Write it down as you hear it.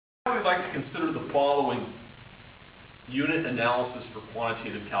We'd like to consider the following unit analysis for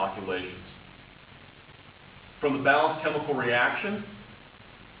quantitative calculations. From the balanced chemical reaction,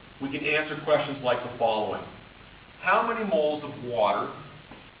 we can answer questions like the following. How many moles of water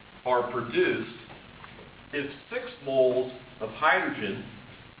are produced if 6 moles of hydrogen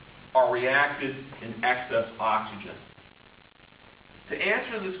are reacted in excess oxygen? To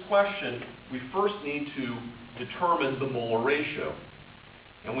answer this question, we first need to determine the molar ratio.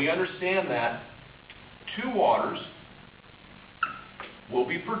 And we understand that 2 waters will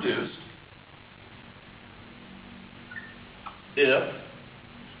be produced if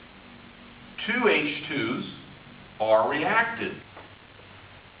 2 H2s are reacted.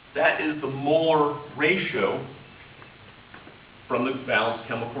 That is the molar ratio from the balanced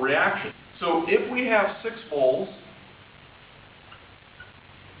chemical reaction. So if we have 6 moles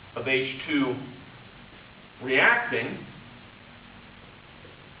of H2 reacting,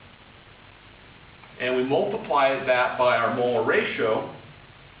 and we multiply that by our molar ratio,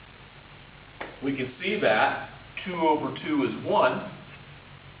 we can see that 2 over 2 is 1.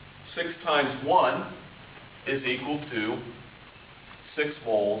 6 times 1 is equal to 6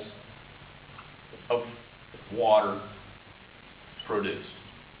 moles of water produced.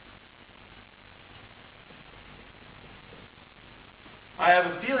 I have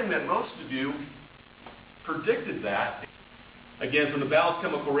a feeling that most of you predicted that. Again, from the balanced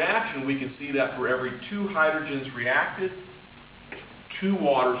chemical reaction, we can see that for every 2 hydrogens reacted, 2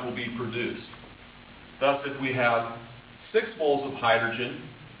 waters will be produced. Thus, if we have 6 moles of hydrogen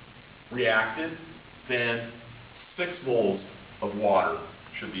reacted, then 6 moles of water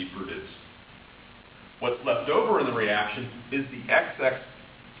should be produced. What's left over in the reaction is the excess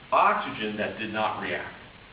oxygen that did not react.